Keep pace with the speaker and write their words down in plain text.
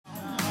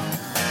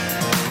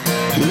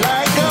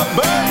Like a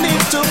bird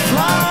needs to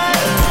fly,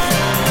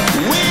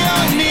 we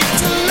all need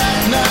to let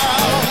now.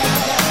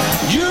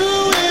 You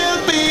will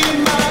be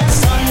my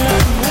sun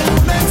and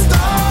moon and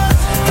stars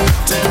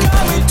to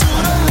guide me to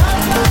the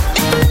light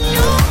in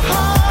your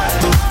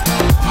heart.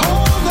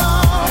 Hold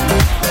on,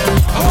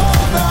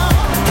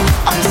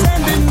 I'm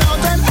sending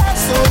out an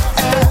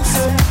SOS.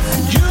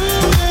 You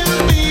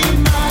will be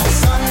my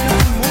sun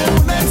and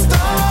moon and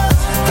stars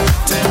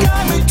to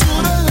guide me to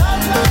the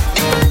light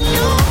in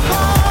your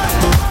heart.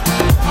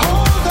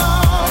 Hold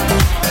on,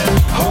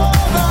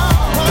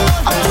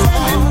 I'm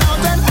sending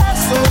out an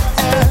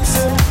SOS.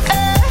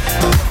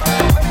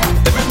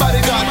 Everybody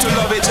got to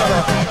love each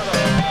other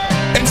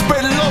and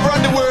spread love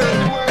around the world,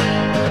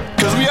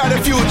 'cause we are the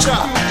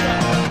future.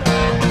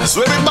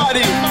 So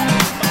everybody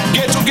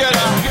get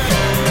together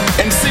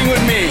and sing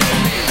with me.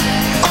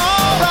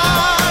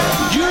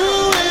 Alright, you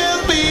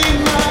will be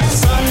my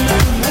sun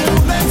and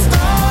moon and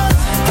stars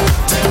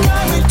to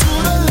guide me to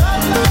the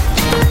love light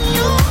in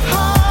your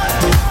heart.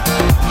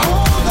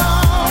 Hold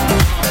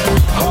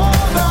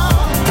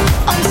on,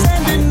 I'm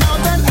sending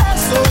out an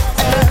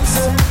SOS.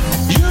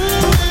 You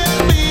will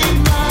be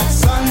my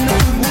sun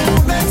and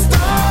moon and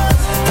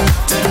stars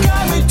to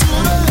guide me to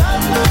the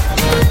love light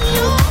in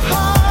your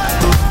heart.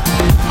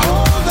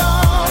 Hold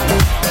on,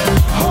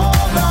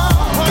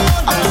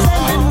 I'm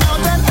sending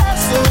out an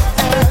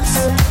SOS.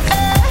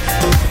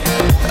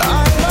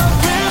 I'm a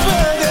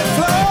river that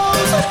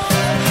flows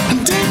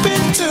deep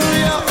into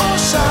your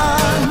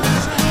ocean.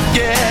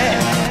 Yeah,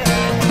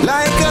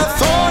 like a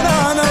thorn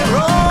on a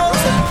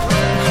rose,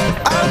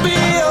 I'll be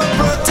your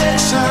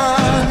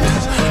protection.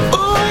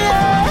 Ooh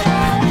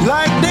yeah,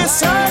 like the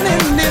sun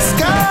in the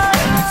sky,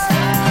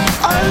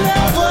 I'll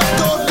never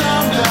go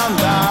down.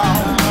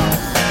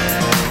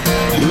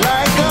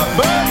 Like a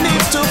bird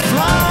needs to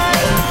fly,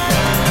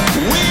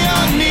 we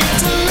all need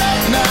to let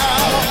now.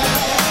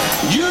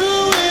 You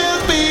will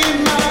be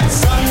my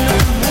sun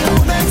and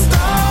moon and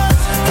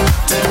stars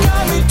to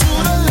guide me to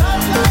the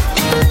love light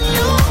in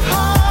your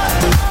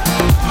heart.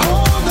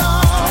 Hold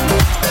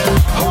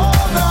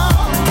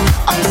on,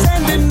 I'm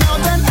sending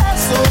out an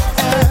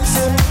SOS.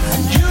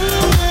 You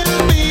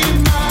will be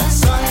my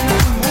sun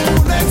and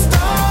moon and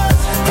stars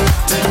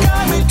to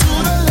guide me to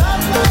the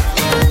love light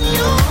in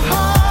your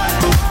heart.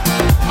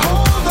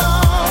 Hold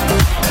on,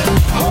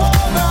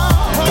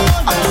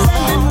 I'm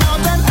sending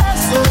out an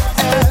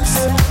SOS.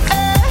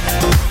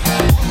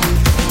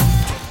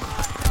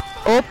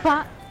 Opa,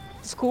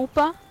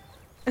 desculpa.